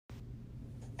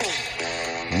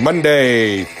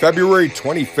Monday, February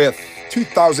 25th,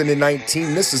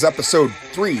 2019. This is episode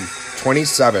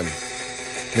 327.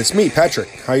 And it's me, Patrick.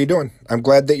 How you doing? I'm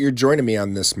glad that you're joining me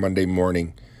on this Monday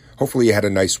morning. Hopefully you had a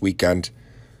nice weekend.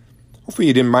 Hopefully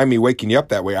you didn't mind me waking you up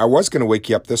that way. I was going to wake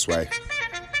you up this way.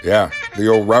 Yeah, the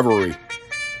old revelry.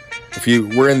 If you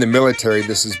were in the military,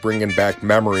 this is bringing back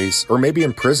memories. Or maybe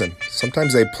in prison.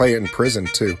 Sometimes they play it in prison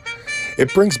too.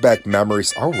 It brings back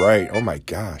memories. All right. Oh my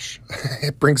gosh.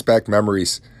 It brings back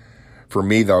memories for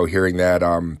me, though, hearing that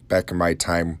back in my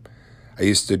time. I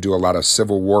used to do a lot of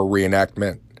Civil War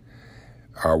reenactment,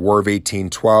 War of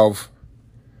 1812,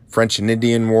 French and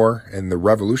Indian War, and the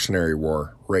Revolutionary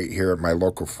War right here at my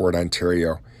local Fort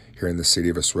Ontario here in the city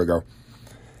of Oswego.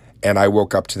 And I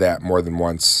woke up to that more than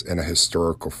once in a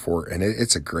historical fort, and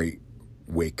it's a great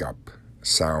wake-up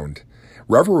sound.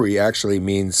 Revelry actually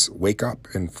means wake up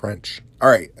in French. All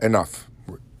right, enough.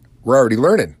 We're already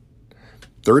learning.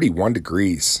 31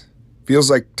 degrees.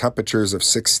 Feels like temperatures of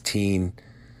 16,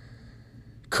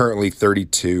 currently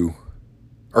 32,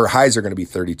 or highs are going to be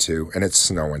 32, and it's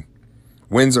snowing.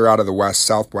 Winds are out of the west,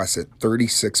 southwest at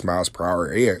 36 miles per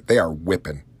hour. They are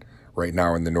whipping right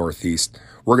now in the northeast.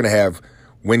 We're going to have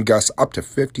wind gusts up to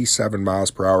 57 miles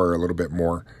per hour, a little bit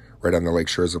more, right on the lake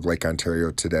shores of Lake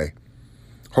Ontario today.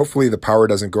 Hopefully the power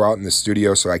doesn't go out in the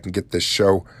studio so I can get this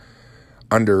show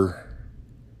underway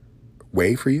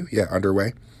for you. Yeah,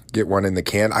 underway. Get one in the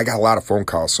can. I got a lot of phone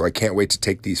calls, so I can't wait to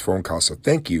take these phone calls. So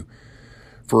thank you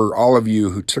for all of you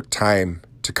who took time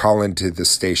to call into this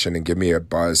station and give me a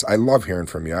buzz. I love hearing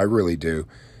from you. I really do.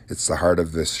 It's the heart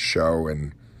of this show,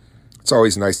 and it's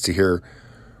always nice to hear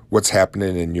what's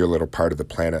happening in your little part of the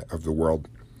planet, of the world.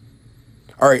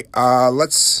 All right,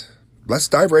 let's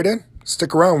dive right in.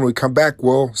 Stick around. When we come back,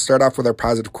 we'll start off with our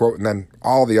positive quote and then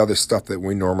all the other stuff that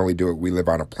we normally do at We Live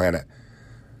on a Planet.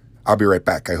 I'll be right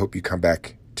back. I hope you come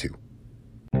back too.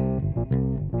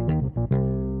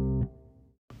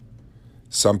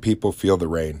 Some people feel the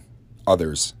rain.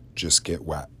 Others just get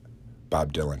wet.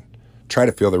 Bob Dylan. Try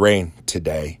to feel the rain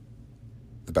today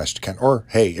the best you can. Or,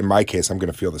 hey, in my case, I'm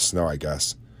going to feel the snow, I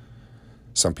guess.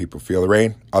 Some people feel the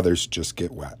rain. Others just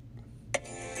get wet.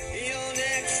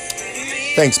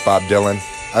 Thanks, Bob Dylan.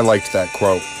 I liked that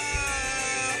quote.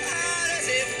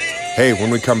 Hey, when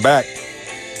we come back,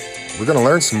 we're going to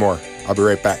learn some more. I'll be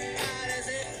right back.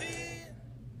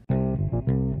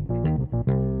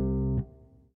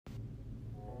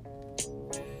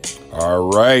 All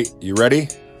right, you ready?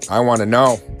 I want to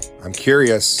know. I'm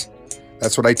curious.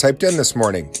 That's what I typed in this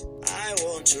morning.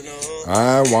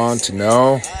 I want to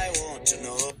know.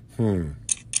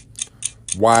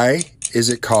 Why is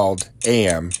it called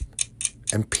AM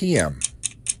and PM?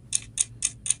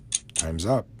 Time's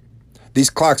up. These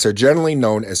clocks are generally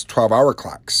known as 12-hour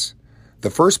clocks. The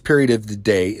first period of the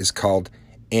day is called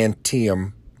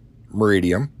antemeridium,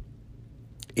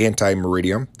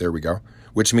 there we go,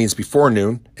 which means before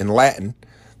noon in Latin.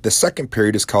 The second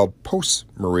period is called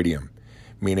postmeridium,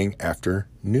 meaning after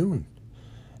noon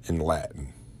in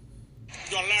Latin.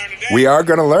 We are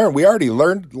going to learn. We already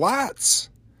learned lots.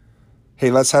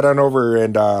 Hey, let's head on over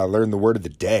and learn the word of the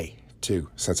day, too,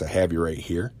 since I have you right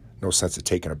here. No sense of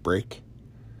taking a break.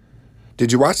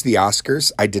 Did you watch the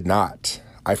Oscars? I did not.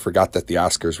 I forgot that the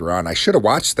Oscars were on. I should have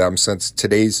watched them, since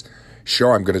today's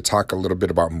show I'm going to talk a little bit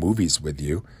about movies with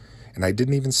you. And I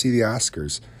didn't even see the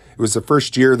Oscars. It was the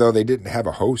first year, though, they didn't have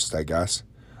a host, I guess.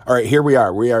 All right, here we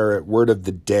are. We are at word of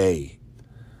the day.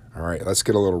 All right, let's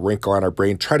get a little wrinkle on our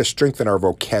brain. Try to strengthen our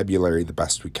vocabulary the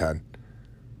best we can.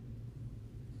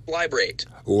 Librate.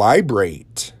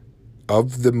 Librate.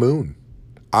 Of the moon.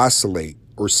 Oscillate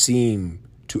or seem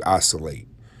to oscillate.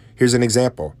 Here's an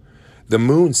example. The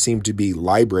moon seemed to be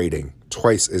librating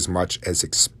twice as much as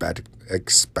expected.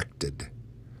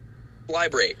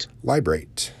 Librate.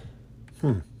 Librate.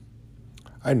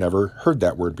 I never heard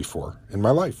that word before in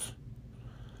my life.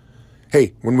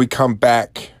 Hey, when we come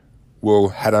back, we'll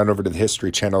head on over to the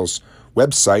History Channel's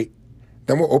website.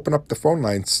 Then we'll open up the phone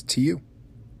lines to you.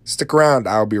 Stick around.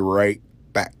 I'll be right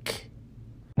back.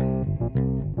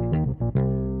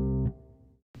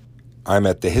 I'm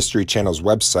at the History Channel's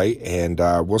website, and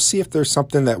we'll see if there's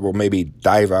something that will maybe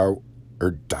jump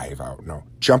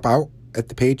out at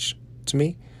the page to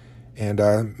me and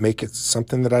make it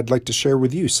something that I'd like to share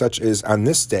with you, such as on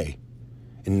this day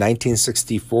in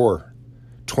 1964,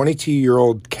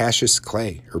 22-year-old Cassius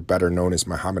Clay, or better known as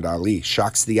Muhammad Ali,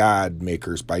 shocks the odd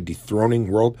makers by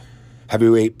dethroning world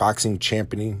heavyweight boxing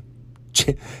champ.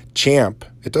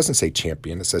 It doesn't say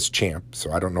champion, it says champ,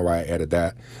 so I don't know why I added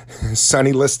that.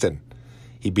 Sonny Liston.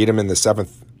 He beat him in the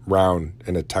 7th round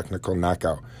in a technical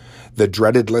knockout. The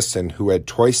dreaded Liston, who had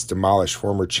twice demolished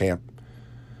former champ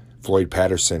Floyd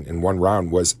Patterson in one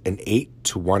round was an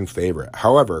 8-1 favorite.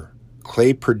 However,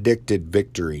 Clay predicted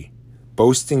victory,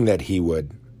 boasting that he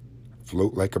would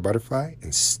float like a butterfly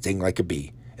and sting like a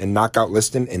bee and knock out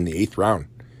Liston in the 8th round.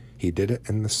 He did it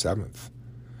in the 7th.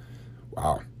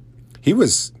 Wow. He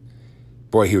was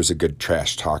a good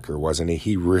trash talker, wasn't he?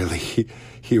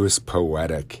 He was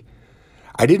poetic.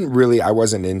 I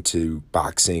wasn't into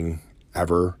boxing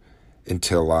ever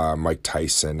until Mike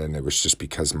Tyson, and it was just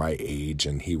because my age,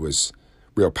 and he was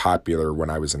real popular when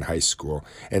I was in high school.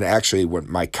 And actually, when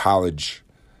my college,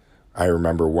 I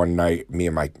remember one night, me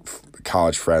and my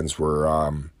college friends were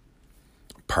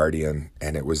partying,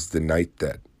 and it was the night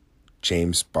that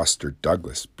James Buster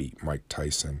Douglas beat Mike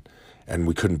Tyson. And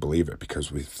we couldn't believe it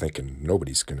because we were thinking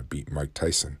nobody's going to beat Mike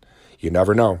Tyson. You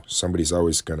never know. Somebody's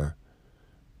always going to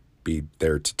be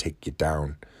there to take you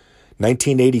down.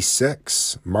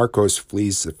 1986, Marcos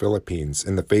flees the Philippines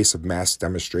in the face of mass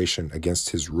demonstration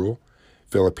against his rule.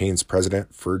 Philippines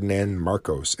President Ferdinand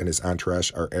Marcos and his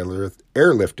entourage are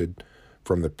airlifted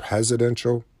from the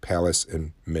presidential palace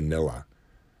in Manila.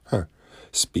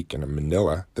 Speaking of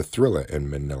Manila, the Thriller in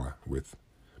Manila with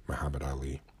Muhammad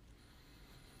Ali.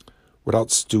 What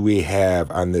else do we have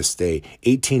on this day?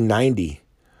 1890,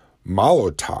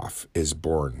 Molotov is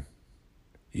born.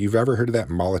 You've ever heard of that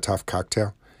Molotov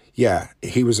cocktail? Yeah,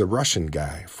 he was a Russian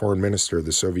guy, foreign minister of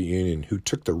the Soviet Union, who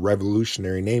took the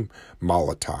revolutionary name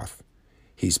Molotov.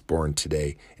 He's born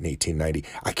today in 1890.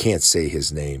 I can't say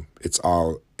his name.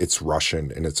 It's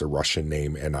Russian, and it's a Russian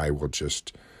name, and I will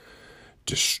just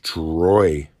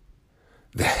destroy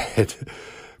that.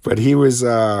 But he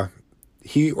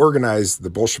organized the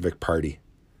Bolshevik Party.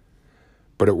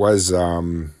 But it was,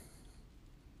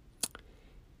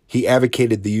 he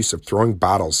advocated the use of throwing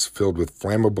bottles filled with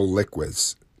flammable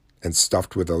liquids and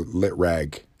stuffed with a lit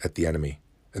rag at the enemy.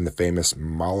 And the famous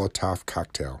Molotov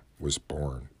cocktail was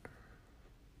born.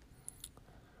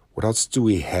 What else do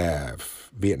we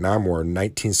have? Vietnam War,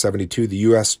 1972. The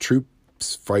U.S.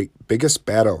 troops fight biggest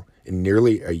battle in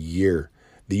nearly a year.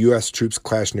 The U.S. troops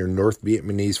clashed near North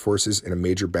Vietnamese forces in a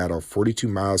major battle 42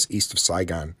 miles east of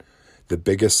Saigon, the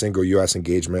biggest single U.S.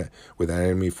 engagement with an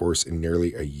enemy force in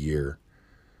nearly a year.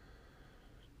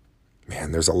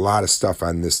 Man, there's a lot of stuff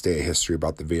on this day of history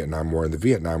about the Vietnam War, and the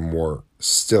Vietnam War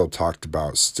still talked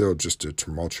about, still just a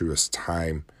tumultuous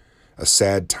time, a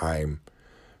sad time.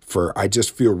 I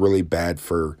just feel really bad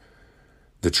for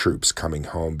the troops coming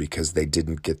home because they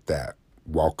didn't get that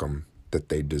welcome that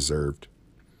they deserved.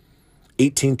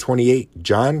 1828,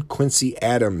 John Quincy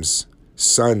Adams'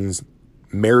 son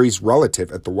marries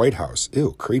relative at the White House.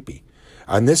 Ew, creepy.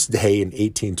 On this day in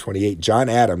 1828, John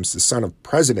Adams, the son of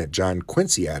President John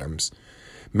Quincy Adams,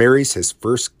 marries his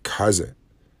first cousin.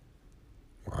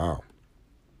 Wow.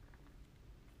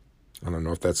 I don't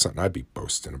know if that's something I'd be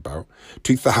boasting about.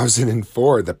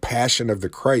 2004, The Passion of the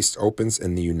Christ opens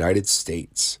in the United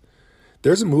States.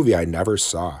 There's a movie I never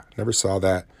saw. Never saw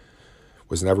that.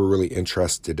 Was never really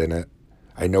interested in it.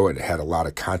 I know it had a lot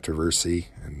of controversy,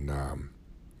 and a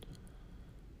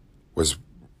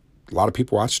lot of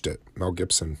people watched it. Mel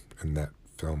Gibson in that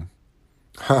film.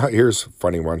 Here's a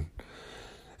funny one,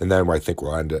 and then I think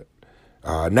we'll end it.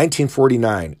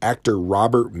 1949, actor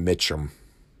Robert Mitchum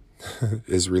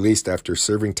is released after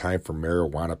serving time for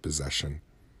marijuana possession.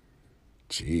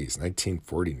 Jeez,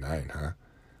 1949, huh?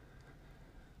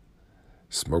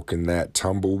 Smoking that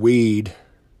tumbleweed.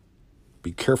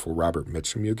 Be careful, Robert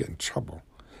Mitchum, you'll get in trouble.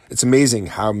 It's amazing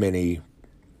how many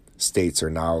states are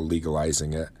now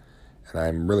legalizing it, and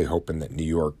I'm really hoping that New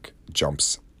York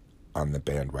jumps on the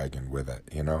bandwagon with it,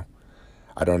 you know?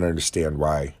 I don't understand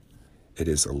why it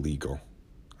is illegal.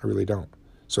 I really don't.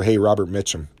 So, hey, Robert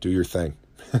Mitchum, do your thing.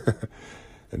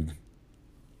 And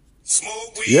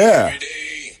Smoke weed yeah, every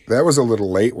day. that was a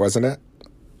little late, wasn't it?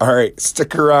 All right,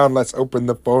 stick around. Let's open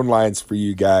the phone lines for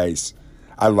you guys.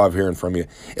 I love hearing from you.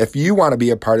 If you want to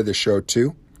be a part of the show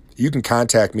too, you can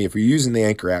contact me. If you're using the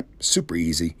Anchor app, super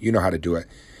easy. You know how to do it.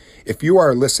 If you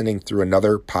are listening through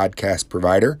another podcast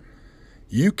provider,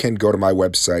 you can go to my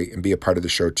website and be a part of the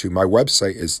show too. My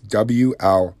website is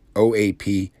WLOAP.com.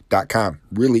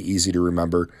 Really easy to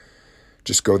remember.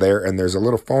 Just go there and there's a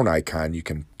little phone icon. You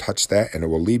can touch that and it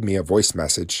will leave me a voice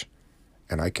message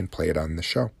and I can play it on the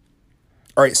show.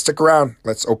 All right, stick around.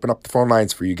 Let's open up the phone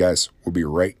lines for you guys. We'll be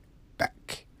right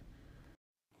back.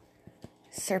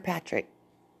 Sir Patrick,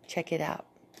 check it out.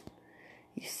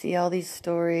 You see all these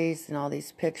stories and all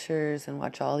these pictures and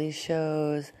watch all these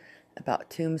shows about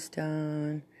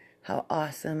Tombstone, how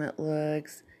awesome it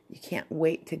looks. You can't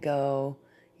wait to go.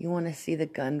 You want to see the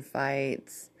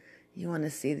gunfights. You want to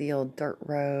see the old dirt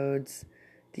roads,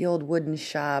 the old wooden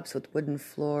shops with wooden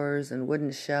floors and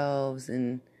wooden shelves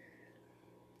and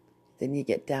Then you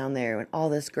get down there and all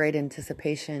this great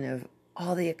anticipation of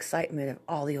all the excitement of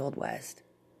all the Old West.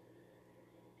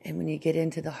 And when you get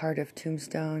into the heart of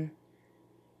Tombstone,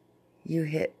 you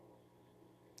hit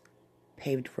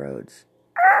paved roads.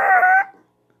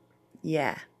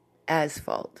 Yeah,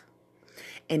 asphalt.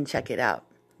 And check it out.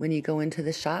 When you go into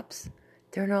the shops,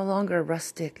 they're no longer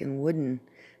rustic and wooden.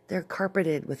 They're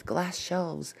carpeted with glass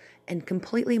shelves and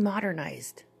completely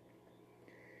modernized.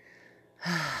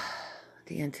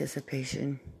 The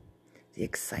anticipation, the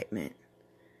excitement,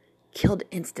 killed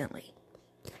instantly.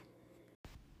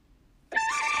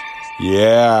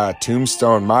 Yeah,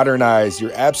 Tombstone, modernized.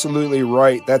 You're absolutely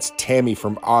right. That's Tammy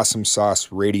from Awesome Sauce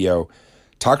Radio.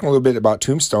 Talking a little bit about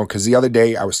Tombstone, because the other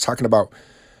day I was talking about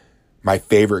my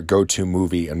favorite go-to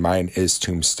movie, and mine is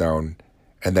Tombstone.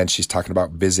 And then she's talking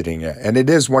about visiting it. And it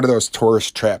is one of those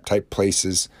tourist trap type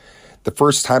places. The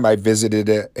first time I visited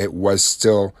it, it was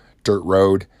still dirt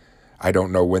road. I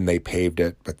don't know when they paved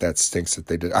it, but that stinks that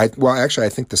they did. I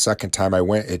think the second time I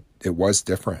went, it was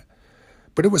different.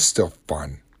 But it was still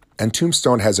fun. And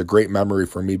Tombstone has a great memory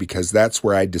for me because that's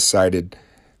where I decided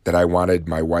that I wanted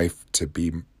my wife to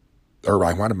be, or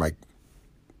I wanted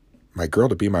my girl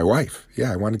to be my wife.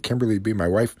 Yeah, I wanted Kimberly to be my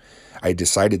wife. I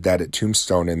decided that at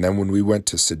Tombstone. And then when we went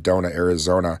to Sedona,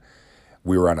 Arizona,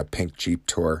 we were on a pink Jeep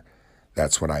tour.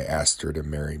 That's when I asked her to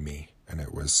marry me. And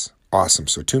it was awesome.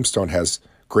 So Tombstone has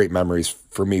great memories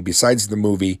for me besides the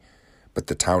movie, but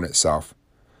the town itself.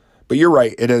 But you're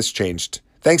right, it has changed.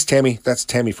 Thanks, Tammy. That's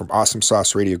Tammy from Awesome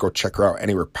Sauce Radio. Go check her out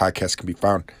anywhere podcasts can be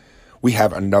found. We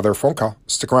have another phone call.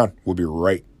 Stick around. We'll be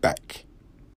right back.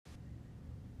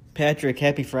 Patrick,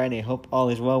 happy Friday. Hope all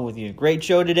is well with you. Great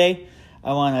show today.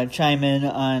 I want to chime in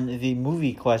on the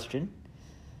movie question.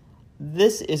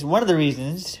 This is one of the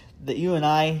reasons that you and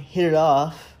I hit it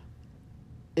off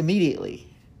immediately.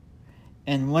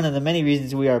 And one of the many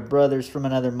reasons we are brothers from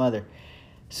another mother.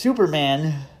 Superman,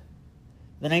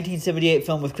 the 1978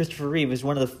 film with Christopher Reeve, is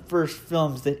one of the first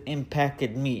films that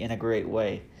impacted me in a great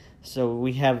way. So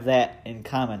we have that in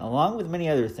common, along with many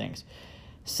other things.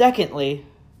 Secondly,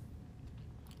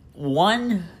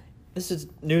 this is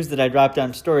news that I dropped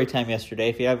on Storytime yesterday.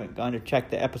 If you haven't gone to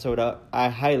check the episode out, I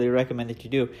highly recommend that you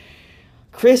do.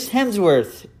 Chris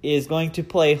Hemsworth is going to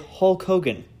play Hulk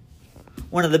Hogan,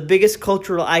 one of the biggest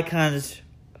cultural icons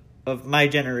of my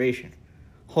generation.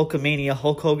 Hulkamania,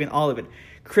 Hulk Hogan, all of it.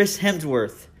 Chris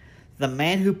Hemsworth, the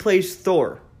man who plays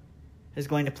Thor, is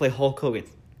going to play Hulk Hogan.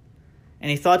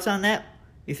 Any thoughts on that?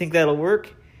 You think that'll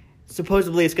work?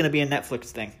 Supposedly it's going to be a Netflix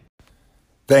thing.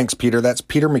 Thanks, Peter. That's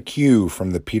Peter McHugh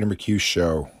from the Peter McHugh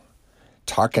Show,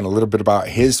 talking a little bit about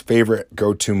his favorite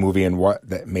go-to movie and what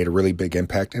that made a really big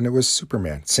impact, and it was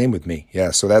Superman. Same with me.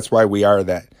 Yeah, so that's why we have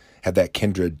that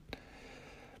kindred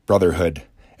brotherhood.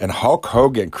 And Hulk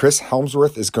Hogan, Chris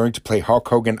Hemsworth is going to play Hulk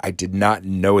Hogan. I did not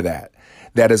know that.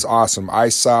 That is awesome. I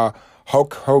saw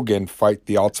Hulk Hogan fight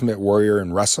the Ultimate Warrior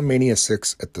in WrestleMania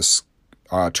 6 at the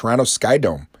Toronto Sky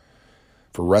Dome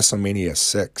for WrestleMania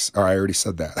 6. Oh, I already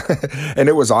said that. And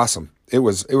it was awesome. It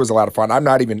was a lot of fun. I'm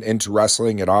not even into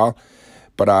wrestling at all,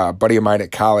 but a buddy of mine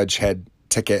at college had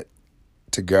ticket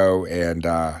to go, and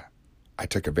I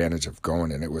took advantage of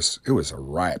going, and it was a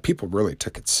riot. People really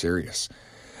took it serious.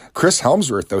 Chris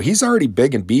Hemsworth, though, he's already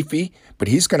big and beefy, but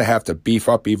he's going to have to beef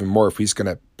up even more if he's going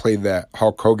to play that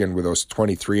Hulk Hogan with those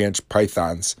 23-inch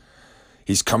pythons.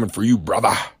 He's coming for you,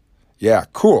 brother. Yeah,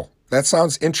 cool. That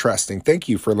sounds interesting. Thank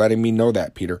you for letting me know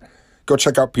that, Peter. Go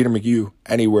check out Peter McHugh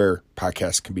anywhere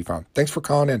podcasts can be found. Thanks for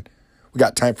calling in. We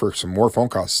got time for some more phone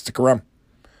calls. Stick around.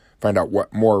 Find out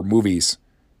what more movies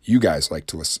you guys like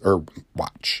to listen or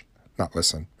watch. Not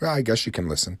listen. Well, I guess you can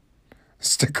listen.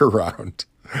 Stick around.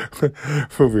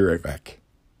 We'll be right back.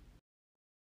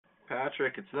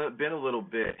 Patrick, it's been a little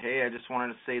bit. Hey, I just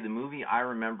wanted to say the movie I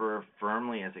remember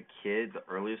firmly as a kid, the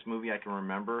earliest movie I can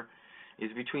remember,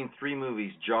 is between three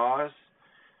movies. Jaws,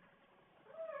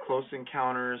 Close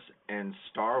Encounters, and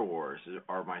Star Wars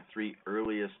are my three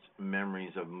earliest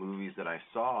memories of movies that I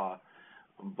saw.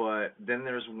 But then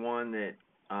there's one that,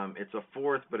 it's a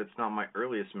fourth, but it's not my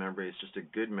earliest memory. It's just a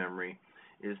good memory,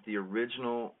 is the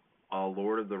original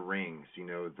Lord of the Rings,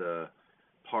 the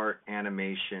part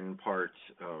animation, part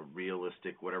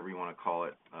realistic, whatever you want to call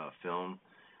it, film.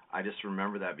 I just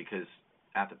remember that because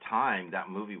at the time that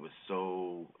movie was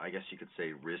so, I guess you could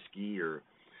say, risky or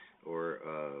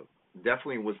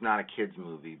definitely was not a kid's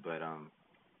movie, but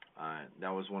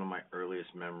that was one of my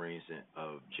earliest memories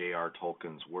of J.R.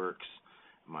 Tolkien's works.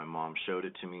 My mom showed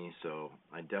it to me, so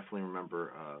I definitely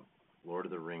remember Lord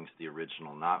of the Rings, the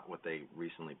original, not what they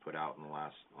recently put out in the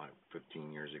last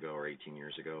 15 years ago or 18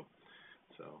 years ago.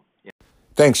 So, yeah.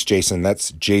 Thanks, Jason.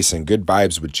 That's Jason. Good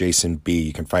Vibes with Jason B.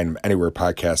 You can find him anywhere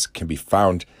podcasts can be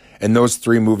found. And those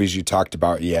 3 movies you talked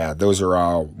about, yeah, those are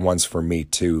all ones for me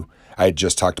too. I had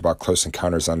just talked about Close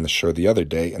Encounters on the show the other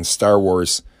day, and Star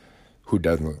Wars, who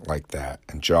doesn't like that?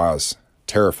 And Jaws,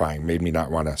 terrifying, made me not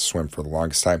want to swim for the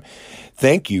longest time.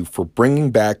 Thank you for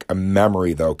bringing back a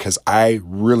memory, though, because I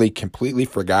really completely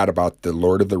forgot about the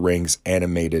Lord of the Rings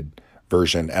animated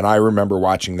version, and I remember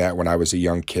watching that when I was a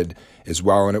young kid as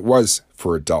well, and it was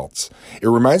for adults. It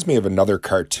reminds me of another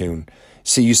cartoon.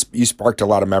 See, you sparked a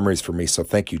lot of memories for me, so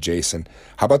thank you, Jason.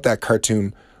 How about that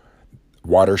cartoon,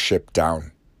 Watership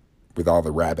Down, with all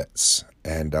the rabbits?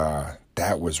 And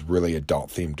that was really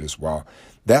adult-themed as well.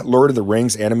 That Lord of the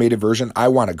Rings animated version, I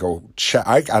want to go check.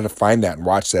 I got to find that and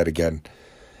watch that again.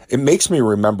 It makes me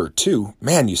remember, too,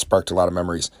 man, you sparked a lot of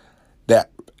memories,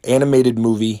 that animated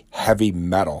movie Heavy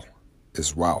Metal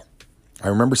as well. I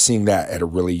remember seeing that at a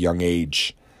really young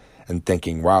age and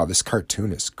thinking, wow, this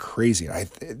cartoon is crazy.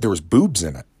 There was boobs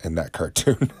in it, in that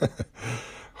cartoon.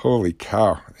 Holy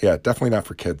cow. Yeah, definitely not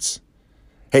for kids.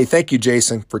 Hey, thank you,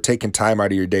 Jason, for taking time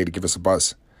out of your day to give us a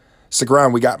buzz. Stick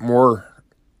around. We got more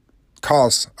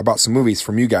calls about some movies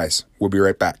from you guys. We'll be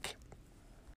right back.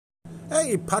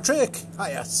 Hey, Patrick.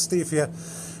 Hiya, Steve here.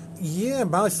 Yeah,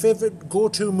 my favourite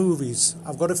go-to movies.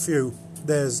 I've got a few.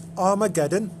 There's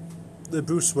Armageddon, the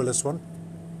Bruce Willis one.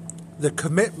 The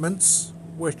Commitments,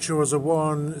 which was a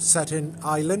one set in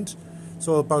Ireland. It's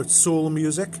all about soul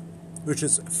music, which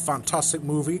is a fantastic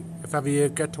movie, if ever you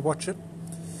get to watch it.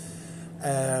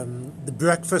 The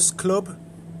Breakfast Club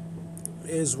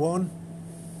is one.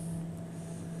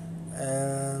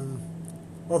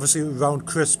 Obviously around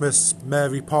Christmas,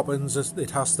 Mary Poppins,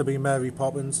 it has to be Mary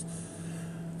Poppins.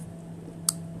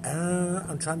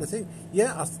 I'm trying to think.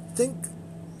 Yeah, I think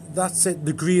that's it.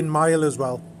 The Green Mile as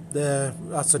well.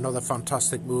 That's another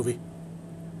fantastic movie.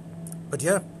 But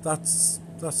yeah, that's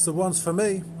the ones for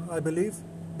me, I believe.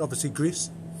 Obviously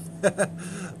Grease.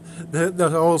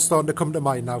 They're all starting to come to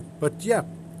mind now. But yeah,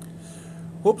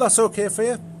 hope that's okay for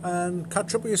you, and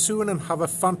catch up with you soon, and have a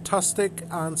fantastic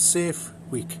and safe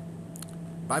week.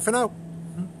 Bye for now.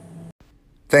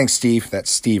 Thanks, Steve.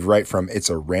 That's Steve Wright from It's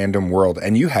a Random World.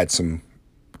 And you had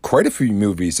quite a few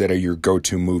movies that are your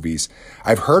go-to movies.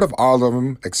 I've heard of all of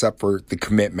them except for The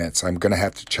Commitments. I'm going to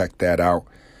have to check that out,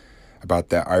 about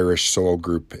that Irish soul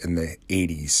group in the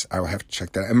 80s. I will have to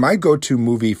check that out. And my go-to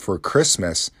movie for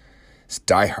Christmas is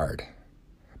Die Hard.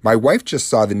 My wife just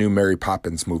saw the new Mary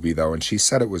Poppins movie, though, and she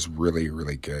said it was really,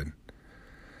 really good.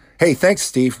 Hey, thanks,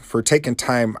 Steve, for taking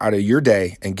time out of your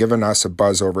day and giving us a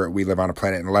buzz over at We Live on a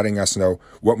Planet and letting us know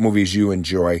what movies you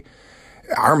enjoy.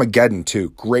 Armageddon,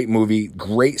 too. Great movie,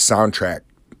 great soundtrack.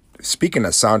 Speaking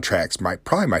of soundtracks,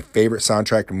 probably my favorite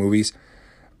soundtrack to movies,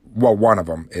 well, one of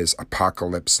them is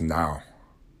Apocalypse Now.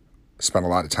 Spent a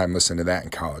lot of time listening to that in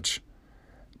college.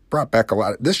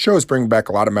 This show is bringing back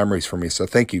a lot of memories for me, so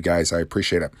thank you guys. I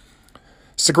appreciate it.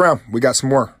 Stick around. We got some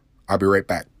more. I'll be right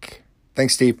back.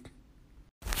 Thanks, Steve.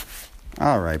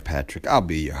 All right, Patrick. I'll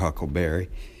be your Huckleberry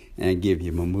and give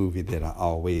you my movie that I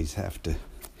always have to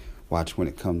watch when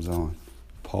it comes on.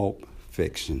 Pulp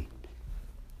Fiction.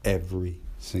 Every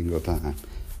single time.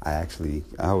 I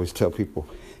always tell people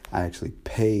I actually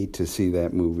paid to see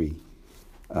that movie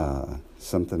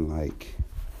something like,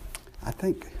 I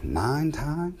think 9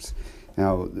 times.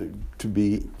 Now, to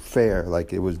be fair,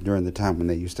 like it was during the time when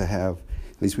they used to have,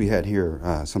 at least we had here,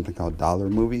 something called dollar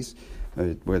movies,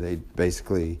 where they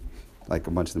basically, like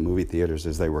a bunch of the movie theaters,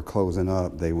 as they were closing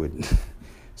up, they would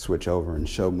switch over and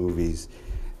show movies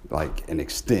like an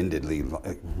extendedly,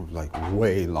 like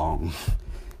way long,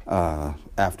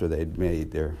 after they'd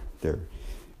made their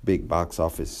big box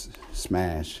office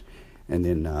smash, and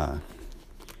then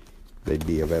they'd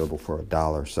be available for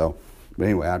 $1. So, but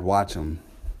anyway, I'd watch them.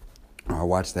 I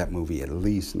watched that movie at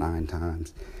least 9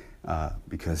 times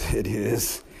because it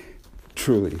is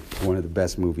truly one of the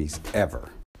best movies ever.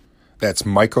 That's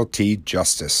Michael T.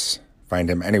 Justice. Find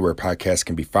him anywhere podcasts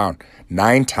can be found.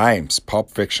 9 times. Pulp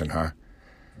Fiction, huh?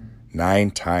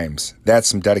 9 times. That's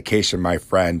some dedication, my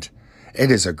friend. It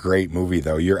is a great movie,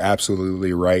 though. You're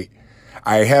absolutely right.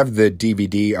 I have the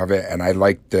DVD of it, and I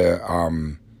like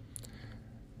the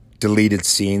deleted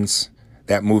scenes.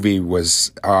 That movie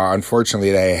was,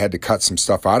 unfortunately, they had to cut some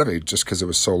stuff out of it just because it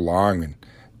was so long. And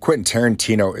Quentin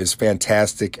Tarantino is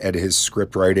fantastic at his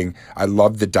script writing. I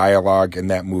love the dialogue in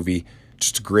that movie.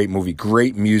 Just a great movie.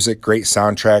 Great music, great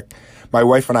soundtrack. My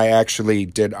wife and I actually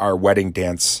did our wedding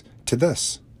dance to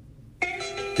this.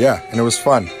 Yeah, and it was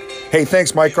fun. Hey,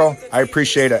 thanks, Michael. I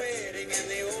appreciate it.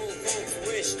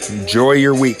 Enjoy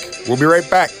your week. We'll be right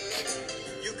back.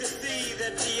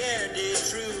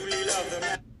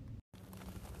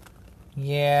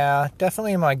 Yeah,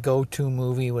 definitely my go-to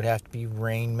movie would have to be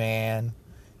Rain Man.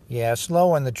 Yeah,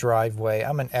 Slow in the Driveway.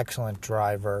 I'm an excellent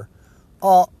driver.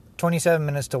 Oh, 27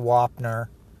 Minutes to Wapner.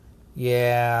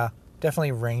 Yeah,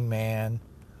 definitely Rain Man.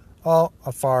 Oh, I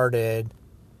farted.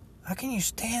 How can you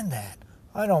stand that?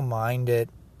 I don't mind it.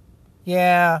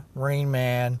 Yeah, Rain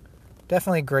Man.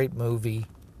 Definitely a great movie.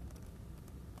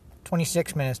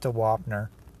 26 Minutes to Wapner.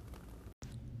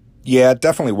 Yeah,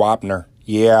 definitely Wapner.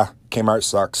 Yeah, Kmart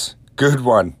sucks. Good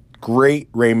one. Great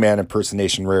Rain Man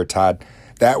impersonation, Rare Todd.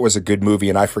 That was a good movie,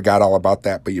 and I forgot all about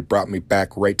that, but you brought me back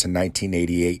right to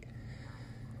 1988.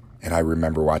 And I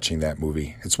remember watching that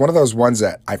movie. It's one of those ones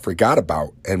that I forgot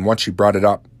about, and once you brought it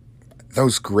up,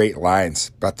 those great lines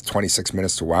about the 26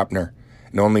 minutes to Wapner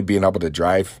and only being able to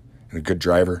drive and a good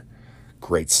driver.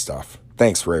 Great stuff.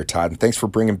 Thanks, Rare Todd, and thanks for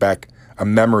bringing back a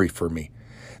memory for me.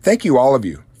 Thank you, all of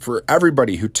you, for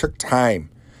everybody who took time.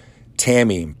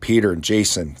 Tammy, and Peter, and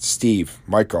Jason, Steve,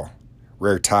 Michael,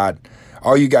 Rare Todd,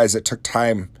 all you guys that took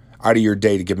time out of your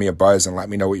day to give me a buzz and let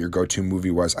me know what your go-to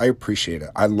movie was. I appreciate it.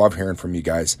 I love hearing from you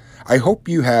guys. I hope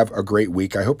you have a great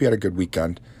week. I hope you had a good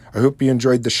weekend. I hope you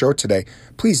enjoyed the show today.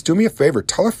 Please do me a favor.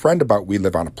 Tell a friend about We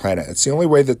Live on a Planet. It's the only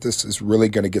way that this is really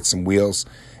going to get some wheels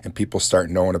and people start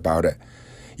knowing about it.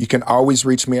 You can always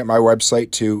reach me at my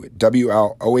website to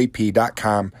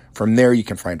WLOAP.com. From there, you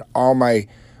can find all my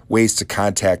ways to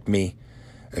contact me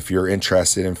if you're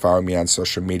interested in following me on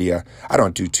social media. I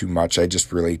don't do too much. I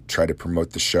just really try to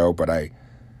promote the show, but I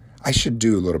should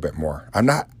do a little bit more. I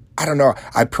don't know.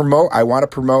 I want to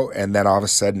promote, and then all of a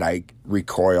sudden I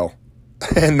recoil.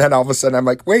 And then all of a sudden I'm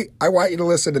like, wait, I want you to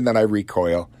listen, and then I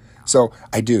recoil. So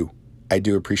I do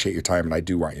appreciate your time, and I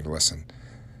do want you to listen.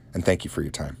 And thank you for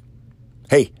your time.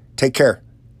 Hey, take care.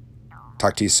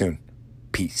 Talk to you soon.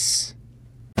 Peace.